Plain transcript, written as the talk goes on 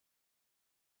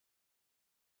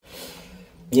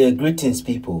Yeah, greetings,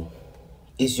 people.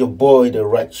 It's your boy, the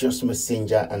righteous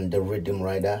messenger and the rhythm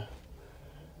rider,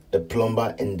 the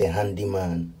plumber and the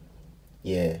handyman.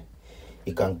 Yeah,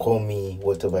 you can call me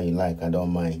whatever you like, I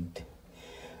don't mind.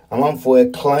 I'm on for a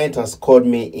client has called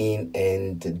me in,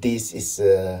 and this is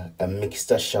a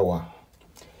mixer shower,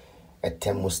 a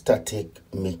thermostatic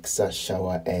mixer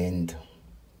shower, and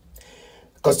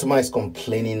customer is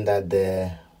complaining that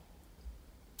the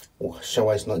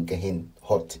shower is not getting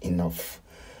hot enough.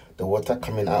 The water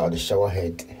coming out of the shower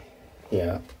head,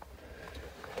 yeah,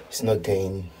 it's not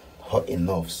getting hot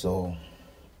enough. So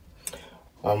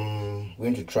I'm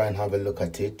going to try and have a look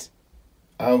at it.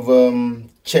 I've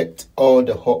checked all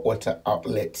the hot water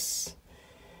outlets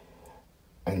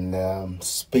and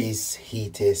space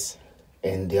heaters,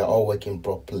 and they are all working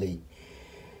properly.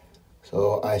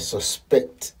 So I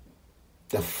suspect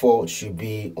the fault should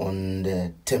be on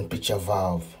the temperature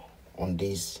valve on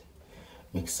this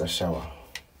mixer shower.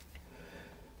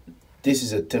 This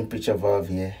is a temperature valve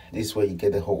here. This is where you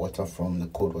get the hot water from, the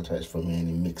cold water is from here, and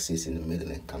it mixes in the middle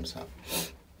and comes out.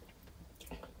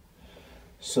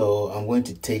 So I'm going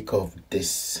to take off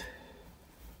this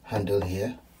handle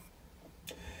here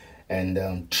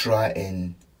and try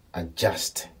and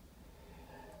adjust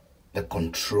the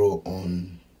control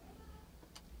on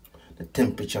the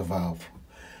temperature valve.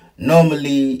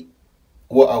 Normally,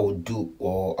 what I would do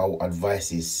or I would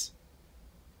advise is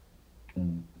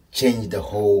change the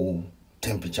whole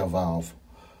temperature valve,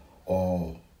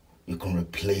 or you can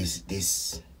replace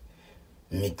this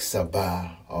mixer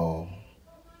bar or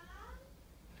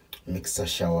mixer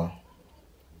shower.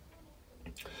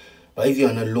 But if you're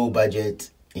on a low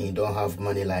budget and you don't have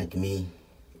money like me,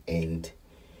 and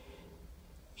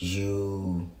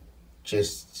you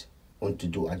just want to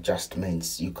do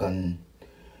adjustments, you can,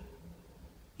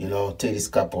 take this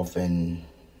cap off and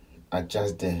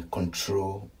adjust the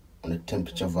control on the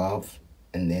temperature valve,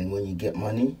 and then when you get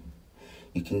money,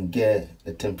 you can get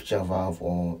the temperature valve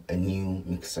or a new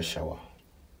mixer shower.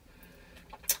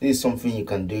 This is something you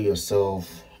can do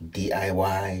yourself,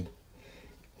 DIY,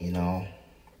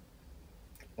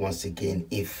 once again,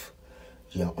 if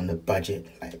you're on a budget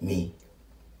like me.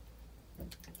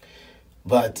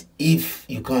 But if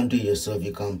you can't do it yourself,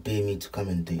 you can pay me to come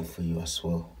and do it for you as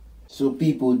well. So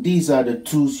people, these are the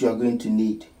tools you are going to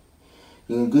need.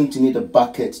 You're going to need a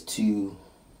bucket to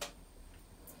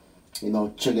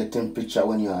check the temperature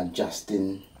when you're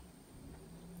adjusting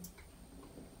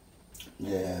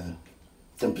the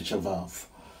temperature valve.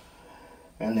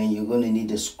 And then you're going to need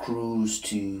the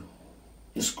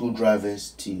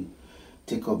screwdrivers to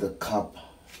take off the cap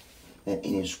and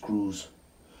inner screws.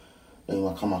 Then you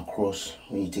will come across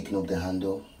when you're taking off the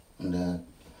handle on the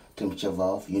temperature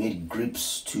valve. You need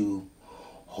grips to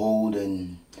hold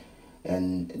and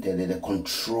the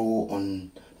control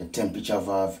on the temperature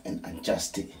valve and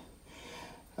adjust it.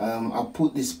 I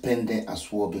put this pen there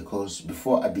as well because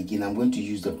before I begin, I'm going to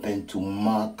use the pen to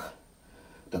mark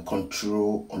the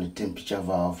control on the temperature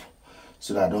valve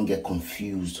so that I don't get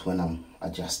confused when I'm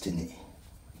adjusting it.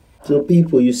 So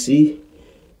people, you see,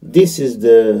 this is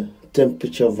the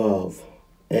temperature valve,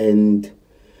 and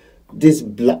this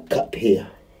black cap here,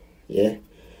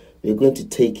 we're going to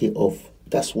take it off.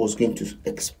 That's what's going to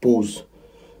expose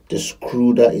the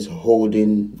screw that is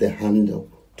holding the handle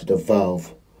to the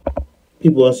valve.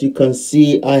 People, as you can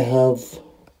see, I have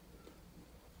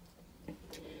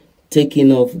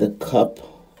taken off the cap,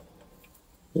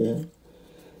 and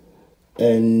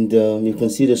you can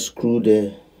see the screw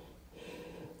there.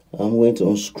 I'm going to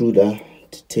unscrew that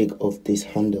to take off this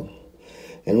handle.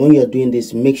 And when you're doing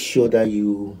this, make sure that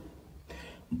you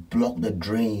block the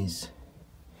drains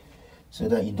so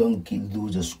that you don't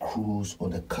lose the screws or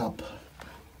the cap.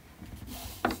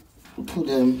 Put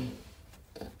them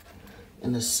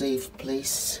in a safe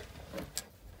place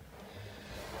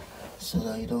so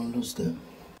that you don't lose them.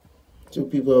 So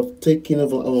people, have taken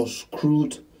off and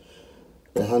unscrewed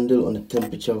the handle on the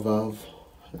temperature valve.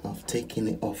 I've taken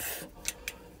it off.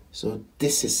 So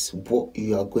this is what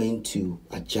you are going to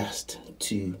adjust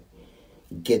to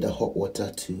get the hot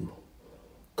water to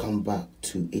come back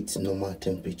to its normal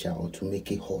temperature, or to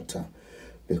make it hotter,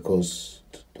 because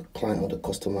the client or the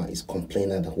customer is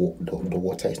complaining that the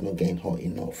water is not getting hot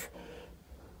enough.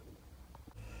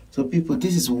 So people,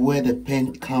 this is where the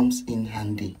pen comes in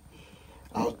handy.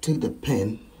 I'll take the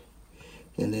pen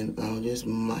and then I'll just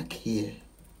mark here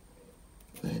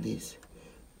like this,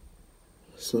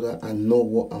 so that I know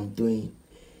what I'm doing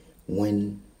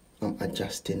when I'm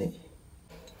adjusting it.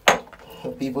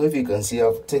 People, if you can see,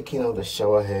 I've taken out the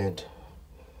shower head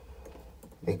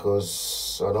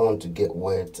because I don't want to get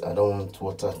wet. I don't want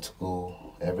water to go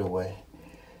everywhere.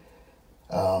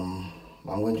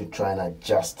 I'm I'm going to try and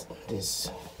adjust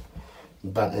this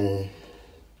button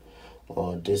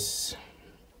or this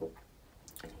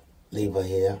lever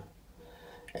here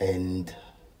and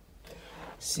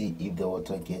see if the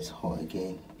water gets hot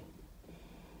again.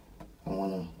 I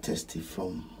want to test it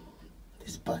from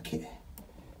this bucket.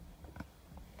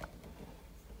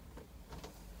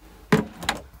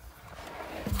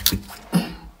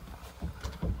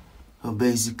 So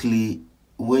basically,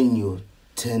 when you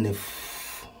turn it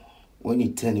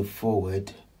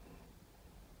forward,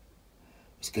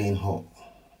 it's getting hot.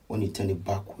 When you turn it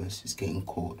backwards, it's getting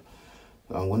cold.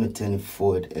 So I'm going to turn it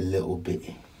forward a little bit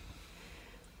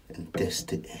and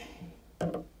test it.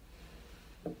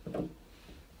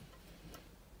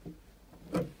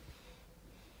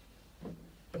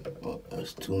 Oh,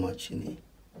 there's too much in it.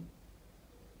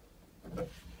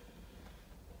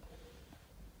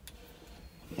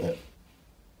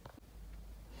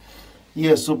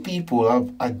 Yeah, so people,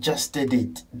 I've adjusted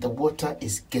it. The water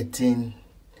is getting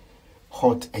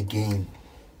hot again.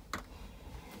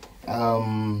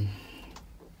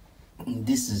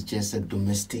 This is just a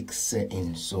domestic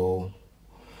setting, so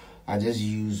I just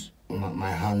use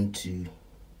my hand to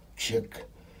check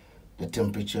the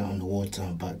temperature on the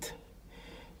water, but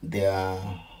there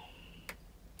are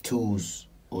tools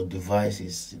or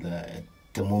devices like a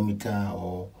thermometer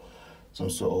or some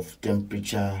sort of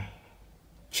temperature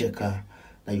checker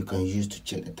that you can use to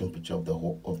check the temperature of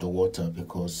the water,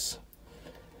 because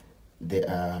there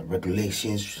are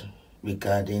regulations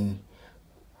regarding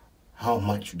how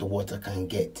much the water can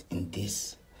get in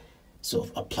this sort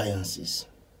of appliances.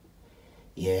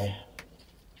 Yeah.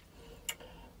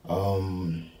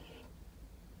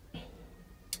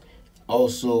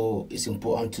 Also, it's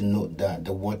important to note that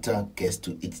the water gets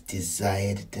to its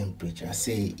desired temperature.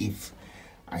 Say if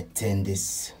I turn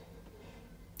this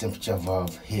temperature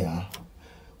valve here,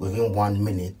 within 1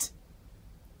 minute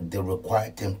the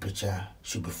required temperature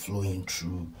should be flowing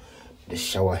through the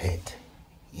shower head.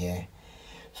 Yeah,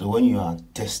 so when you are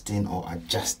testing or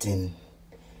adjusting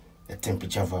the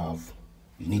temperature valve,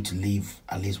 you need to leave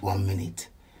at least 1 minute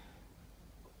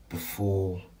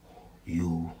before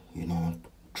you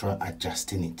try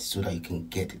adjusting it, so that you can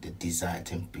get the desired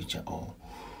temperature, or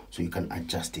so you can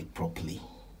adjust it properly.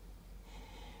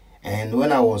 And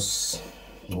when I was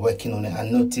working on it, I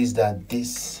noticed that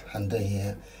this handle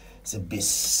here is a bit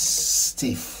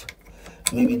stiff.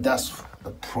 Maybe that's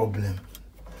the problem.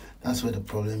 That's where the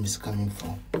problem is coming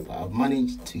from. But I've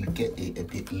managed to get it a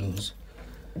bit loose.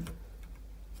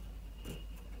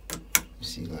 You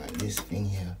see, like this thing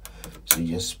here, so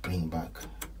you just spring back.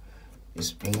 It's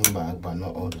springing back, but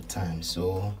not all the time.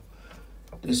 So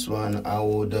this one, I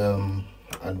would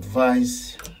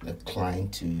advise the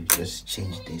client to just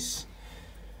change this,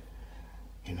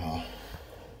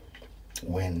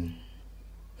 when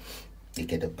they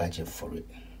get a budget for it.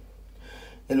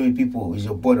 Anyway, people, it's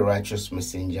your boy, the Rychuhss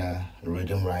Messenger,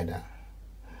 Rhythm Rider,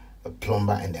 a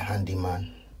plumber and a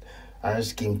handyman. I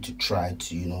just came to try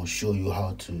to, show you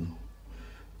how to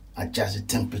adjust the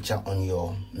temperature on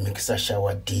your mixer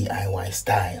shower DIY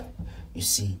style. You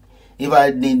see, if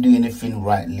I didn't do anything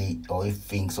rightly, or if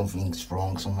something's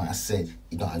wrong, something I said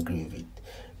you don't agree with it,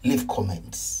 leave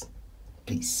comments,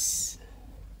 please.